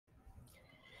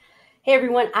Hey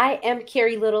everyone, I am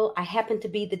Carrie Little. I happen to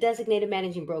be the designated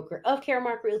managing broker of Carrie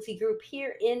Realty Group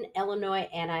here in Illinois,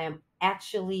 and I am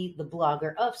actually the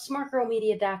blogger of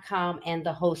smartgirlmedia.com and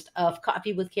the host of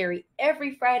Coffee with Carrie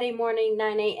every Friday morning,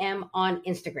 9 a.m. on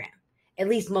Instagram, at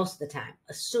least most of the time,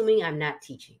 assuming I'm not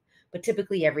teaching, but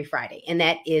typically every Friday, and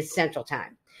that is Central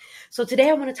Time. So today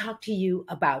I want to talk to you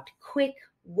about quick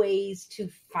ways to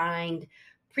find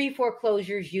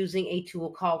pre-foreclosures using a tool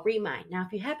called Remine. Now,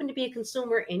 if you happen to be a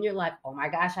consumer and you're like, oh my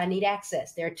gosh, I need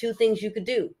access, there are two things you could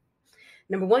do.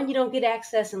 Number one, you don't get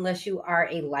access unless you are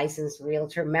a licensed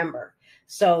realtor member.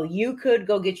 So you could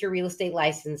go get your real estate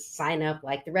license, sign up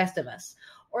like the rest of us.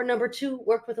 Or number two,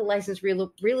 work with a licensed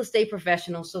real estate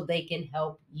professional so they can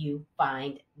help you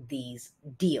find these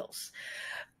deals.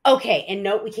 Okay, and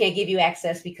note, we can't give you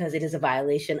access because it is a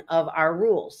violation of our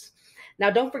rules. Now,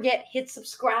 don't forget, hit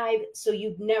subscribe so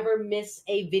you never miss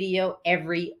a video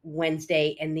every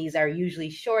Wednesday. And these are usually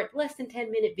short, less than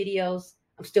 10-minute videos.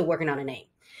 I'm still working on a name.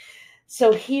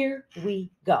 So here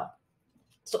we go.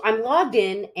 So I'm logged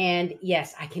in, and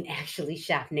yes, I can actually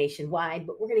shop nationwide,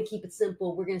 but we're going to keep it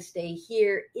simple. We're going to stay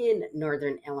here in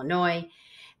Northern Illinois.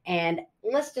 And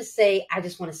let's just say I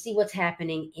just want to see what's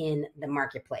happening in the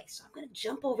marketplace. So I'm going to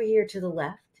jump over here to the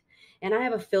left, and I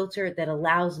have a filter that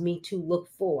allows me to look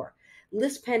for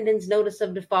list pendants, notice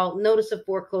of default, notice of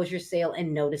foreclosure sale,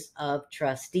 and notice of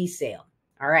trustee sale.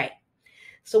 All right.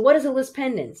 So what is a list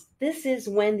pendants? This is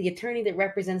when the attorney that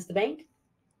represents the bank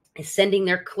is sending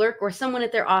their clerk or someone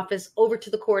at their office over to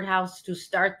the courthouse to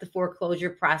start the foreclosure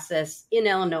process in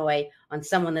Illinois on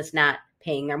someone that's not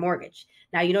paying their mortgage.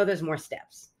 Now, you know there's more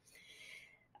steps.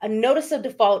 A notice of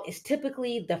default is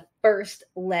typically the first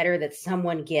letter that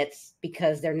someone gets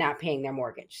because they're not paying their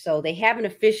mortgage. So they haven't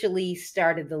officially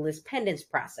started the list pendants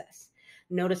process.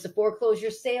 Notice of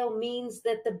foreclosure sale means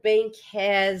that the bank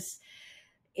has,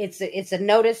 it's a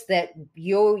notice that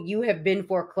you have been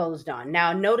foreclosed on.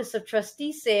 Now, notice of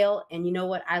trustee sale, and you know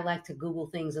what? I like to Google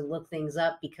things and look things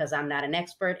up because I'm not an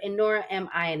expert, and nor am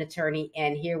I an attorney.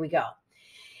 And here we go.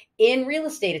 In real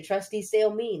estate, a trustee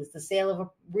sale means the sale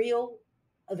of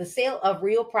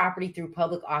real property through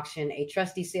public auction. A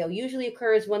trustee sale usually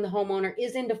occurs when the homeowner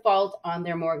is in default on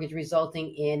their mortgage,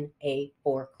 resulting in a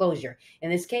foreclosure. In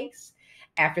this case,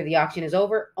 after the auction is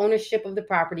over, ownership of the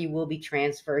property will be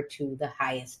transferred to the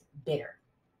highest bidder.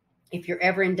 If you're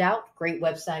ever in doubt, great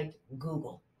website,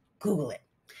 Google it.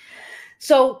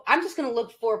 So I'm just going to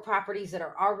look for properties that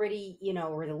are already,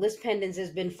 where the list pendants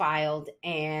has been filed,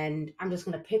 and I'm just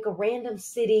going to pick a random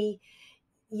city.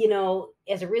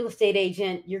 As a real estate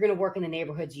agent, you're going to work in the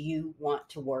neighborhoods you want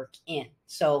to work in.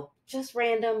 So just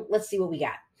random. Let's see what we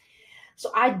got.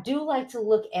 So I do like to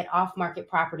look at off-market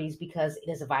properties because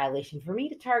it is a violation for me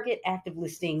to target active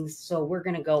listings. So we're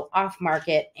going to go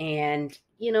off-market, and,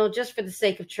 just for the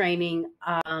sake of training,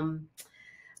 I'm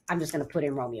just going to put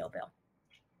in Romeoville.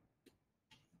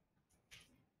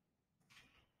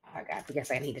 I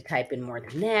guess I need to type in more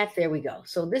than that. There we go.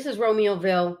 So this is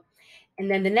Romeoville. And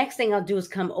then the next thing I'll do is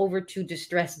come over to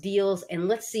distressed deals, and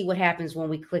let's see what happens when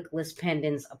we click list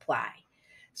pendants apply.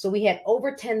 So we had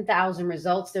over 10,000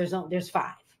 results. There's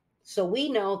 5. So we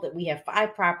know that we have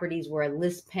 5 properties where a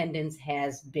list pendants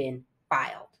has been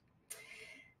filed.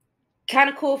 Kind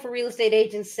of cool for real estate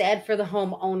agents, sad for the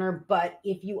homeowner. But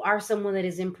if you are someone that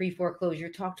is in pre-foreclosure,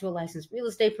 talk to a licensed real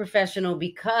estate professional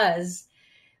because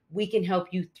we can help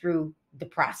you through the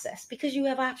process because you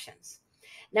have options.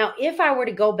 Now, if I were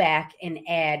to go back and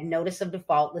add notice of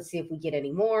default, let's see if we get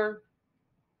any more.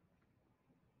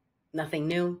 Nothing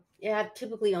new. Yeah, I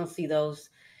typically don't see those.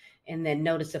 And then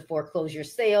notice of foreclosure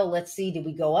sale. Let's see, did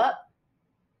we go up?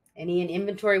 Any in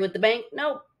inventory with the bank?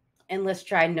 Nope. And let's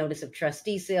try notice of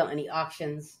trustee sale. Any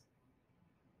auctions?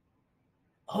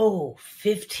 Oh,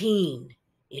 15.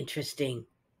 Interesting.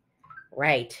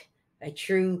 Right. A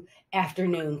true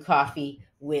afternoon coffee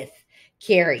with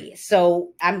Carrie.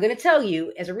 So I'm going to tell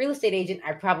you, as a real estate agent,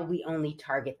 I probably only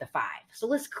target the 5. So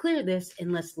let's clear this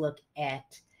and let's look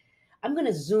at, I'm going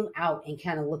to zoom out and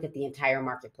kind of look at the entire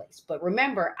marketplace. But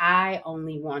remember, I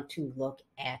only want to look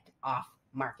at off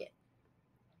market.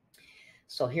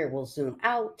 So here we'll zoom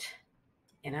out,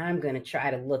 and I'm going to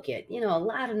try to look at, a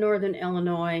lot of Northern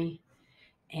Illinois.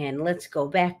 And let's go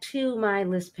back to my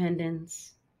list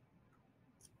pendants.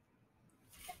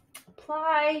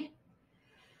 Apply.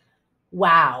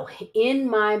 Wow, in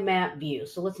my map view.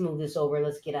 So let's move this over.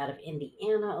 Let's get out of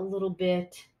Indiana a little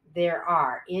bit. There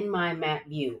are, in my map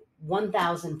view,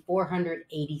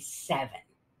 1,487.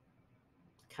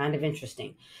 Kind of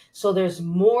interesting. So there's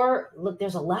more. Look,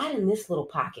 there's a lot in this little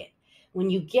pocket. When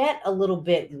you get a little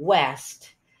bit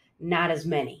west, not as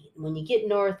many. When you get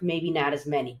north, maybe not as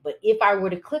many. But if I were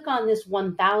to click on this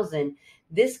 1,000,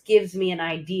 this gives me an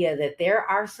idea that there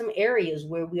are some areas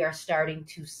where we are starting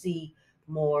to see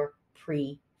more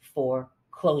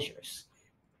pre-foreclosures.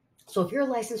 So if you're a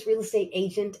licensed real estate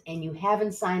agent and you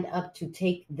haven't signed up to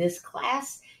take this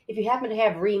class, if you happen to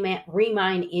have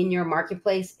Remine in your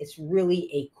marketplace, it's really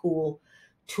a cool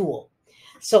tool.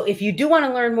 So if you do want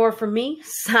to learn more from me,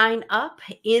 sign up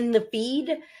in the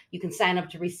feed. You can sign up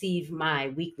to receive my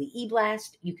weekly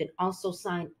eblast. You can also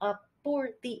sign up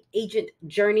for the agent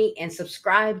journey and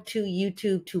subscribe to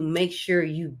YouTube to make sure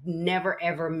you never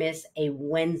ever miss a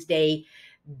Wednesday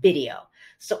video.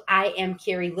 So I am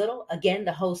Carrie Little, again,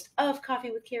 the host of Coffee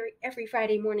with Carrie every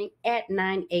Friday morning at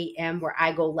 9 a.m., where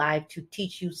I go live to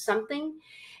teach you something.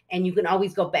 And you can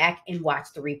always go back and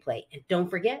watch the replay. And don't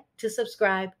forget to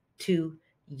subscribe to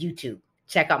YouTube.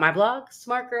 Check out my blog,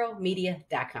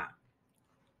 smartgirlmedia.com.